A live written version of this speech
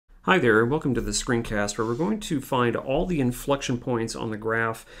Hi there, welcome to the Screencast, where we're going to find all the inflection points on the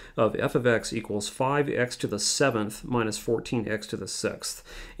graph of f of x equals 5x to the 7th minus 14x to the 6th.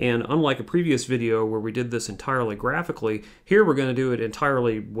 And unlike a previous video where we did this entirely graphically, here we're going to do it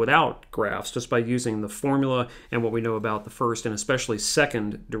entirely without graphs, just by using the formula and what we know about the first and especially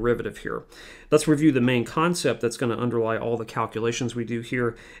second derivative here. Let's review the main concept that's going to underlie all the calculations we do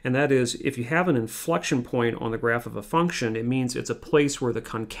here, and that is if you have an inflection point on the graph of a function, it means it's a place where the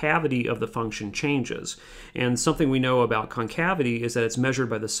concavity of the function changes. And something we know about concavity is that it's measured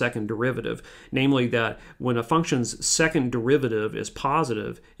by the second derivative, namely that when a function's second derivative is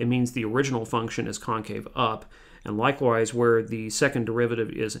positive, it means the original function is concave up. And likewise, where the second derivative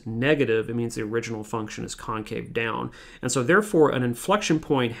is negative, it means the original function is concave down. And so therefore, an inflection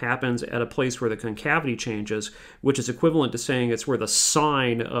point happens at a place where the concavity changes, which is equivalent to saying it's where the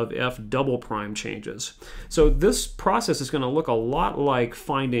sign of f double prime changes. So this process is going to look a lot like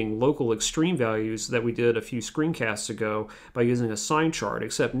finding local extreme values that we did a few screencasts ago by using a sign chart,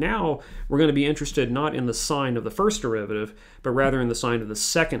 except now we're going to be interested not in the sign of the first derivative, but rather in the sign of the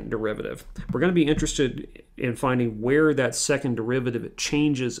second derivative. We're going to be interested in finding where that second derivative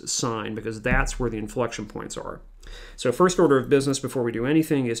changes sign, because that's where the inflection points are. So first order of business before we do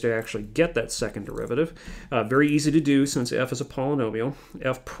anything is to actually get that second derivative. Very easy to do since f is a polynomial.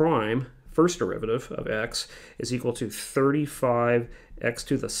 F prime, first derivative of x, is equal to 35x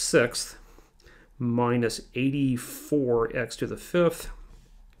to the 6th minus 84x to the 5th.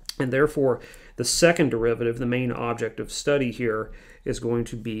 And therefore, the second derivative, the main object of study here, is going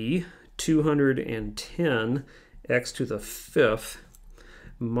to be 210x to the 5th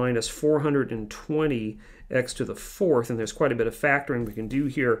minus 420x to the 4th, and there's quite a bit of factoring we can do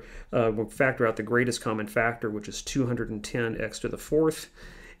here. We'll factor out the greatest common factor, which is 210x to the 4th,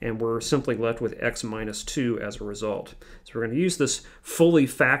 and we're simply left with x minus 2 as a result. So we're going to use this fully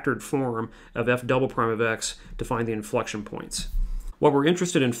factored form of f double prime of x to find the inflection points. What we're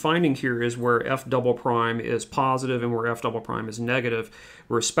interested in finding here is where f double prime is positive and where f double prime is negative.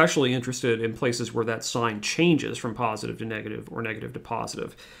 We're especially interested in places where that sign changes from positive to negative or negative to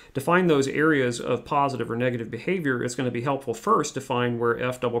positive. To find those areas of positive or negative behavior, it's going to be helpful first to find where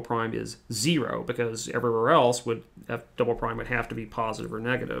f double prime is 0, because everywhere else f double prime would have to be positive or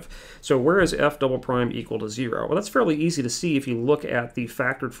negative. So where is f double prime equal to 0? Well, that's fairly easy to see if you look at the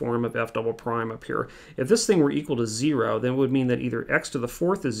factored form of f double prime up here. If this thing were equal to 0, then it would mean that either x to the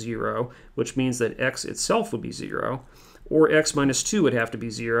 4th is 0, which means that x itself would be 0, or x minus 2 would have to be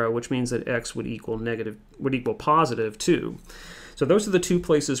 0, which means that x would equal positive 2. So those are the two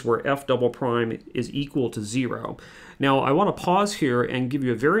places where f double prime is equal to 0. Now I want to pause here and give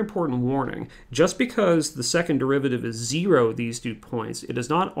you a very important warning. Just because the second derivative is 0 these 2 points, it does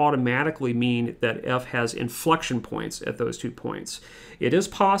not automatically mean that f has inflection points at those 2 points. It is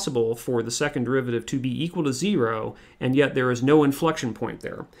possible for the second derivative to be equal to 0, and yet there is no inflection point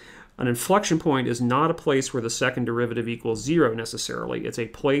there. An inflection point is not a place where the second derivative equals 0 necessarily. It's a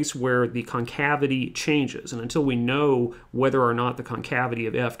place where the concavity changes. And until we know whether or not the concavity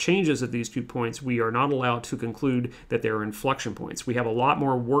of f changes at these 2 points, we are not allowed to conclude that there are inflection points. We have a lot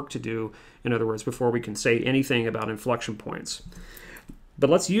more work to do, in other words, before we can say anything about inflection points. But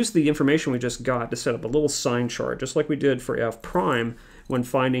let's use the information we just got to set up a little sign chart, just like we did for f prime when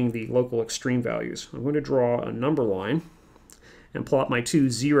finding the local extreme values. I'm going to draw a number line and plot my two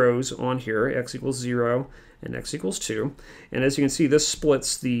zeros on here, x equals 0 and x equals 2. And as you can see, this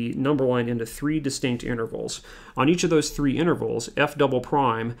splits the number line into 3 distinct intervals. On each of those 3 intervals, f double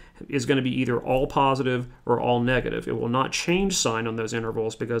prime is going to be either all positive or all negative. It will not change sign on those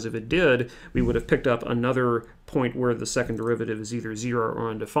intervals, because if it did, we would have picked up another point where the second derivative is either 0 or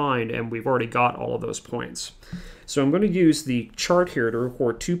undefined, and we've already got all of those points. So I'm going to use the chart here to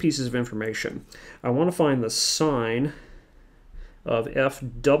record 2 pieces of information. I want to find the sign of f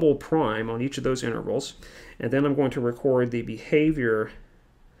double prime on each of those intervals, and then I'm going to record the behavior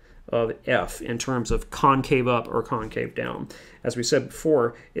of f in terms of concave up or concave down. As we said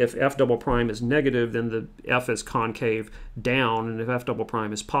before, if f double prime is negative, then the f is concave down, and if f double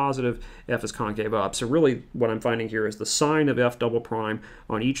prime is positive, f is concave up. So really what I'm finding here is the sign of f double prime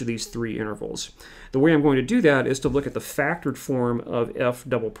on each of these 3 intervals. The way I'm going to do that is to look at the factored form of f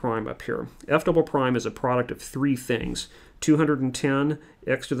double prime up here. F double prime is a product of 3 things: 210,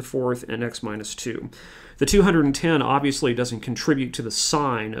 x to the 4th, and x minus 2. The 210 obviously doesn't contribute to the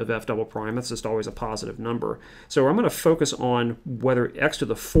sign of f double prime. That's just always a positive number. So I'm going to focus on whether x to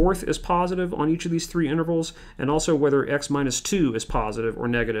the 4th is positive on each of these 3 intervals, and also whether x minus 2 is positive or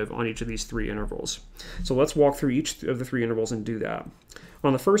negative on each of these 3 intervals. So let's walk through each of the 3 intervals and do that.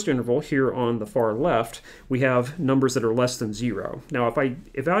 On the first interval here on the far left, we have numbers that are less than 0. Now if I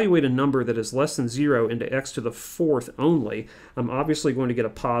evaluate a number that is less than 0 into x to the 4th only, I'm obviously going to get a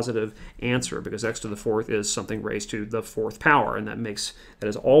positive answer because x to the 4th is something raised to the 4th power, and that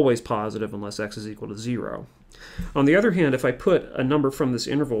is always positive unless x is equal to 0. On the other hand, if I put a number from this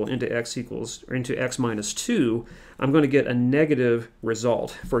interval into x minus 2, I'm going to get a negative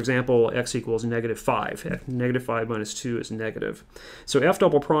result. For example, x equals negative 5. Negative 5 minus 2 is negative. So f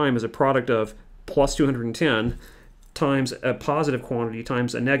double prime is a product of plus 210 times a positive quantity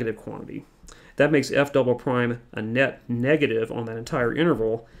times a negative quantity. That makes f double prime a net negative on that entire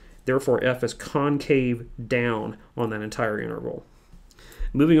interval. Therefore, f is concave down on that entire interval.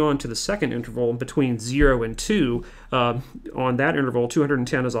 Moving on to the second interval between 0 and 2, on that interval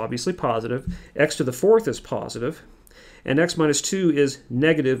 210 is obviously positive, x to the 4th is positive, and x minus 2 is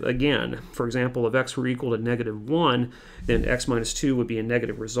negative again. For example, if x were equal to negative 1, then x minus 2 would be a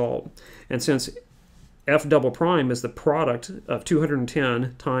negative result. And since f double prime is the product of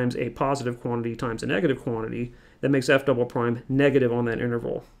 210 times a positive quantity times a negative quantity, that makes f double prime negative on that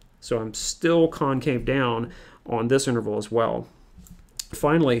interval. So I'm still concave down on this interval as well.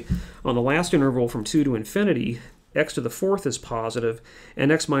 Finally, on the last interval from 2 to infinity, x to the 4th is positive,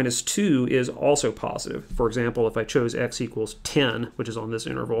 and x minus 2 is also positive. For example, if I chose x equals 10, which is on this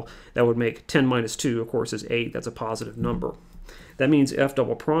interval, that would make 10 minus 2, of course, is 8. That's a positive number. That means f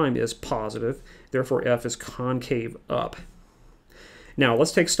double prime is positive, therefore f is concave up. Now,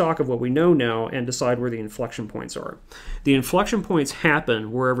 let's take stock of what we know now and decide where the inflection points are. The inflection points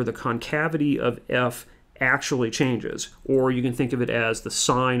happen wherever the concavity of f actually changes, or you can think of it as the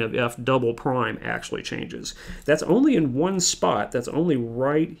sign of f double prime actually changes. That's only in one spot. That's only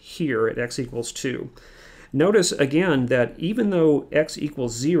right here at x equals 2. Notice again that even though x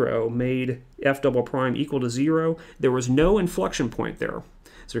equals 0 made f double prime equal to 0, there was no inflection point there.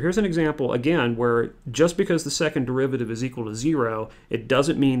 So here's an example, again, where just because the second derivative is equal to 0, it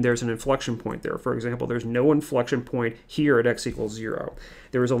doesn't mean there's an inflection point there. For example, there's no inflection point here at x equals 0.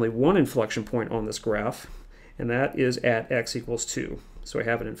 There is only one inflection point on this graph, and that is at x equals 2. So I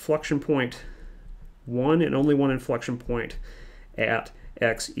have an inflection point, one and only one inflection point at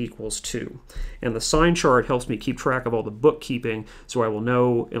x equals 2. And the sign chart helps me keep track of all the bookkeeping, so I will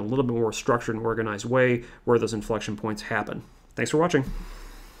know in a little bit more structured and organized way where those inflection points happen. Thanks for watching.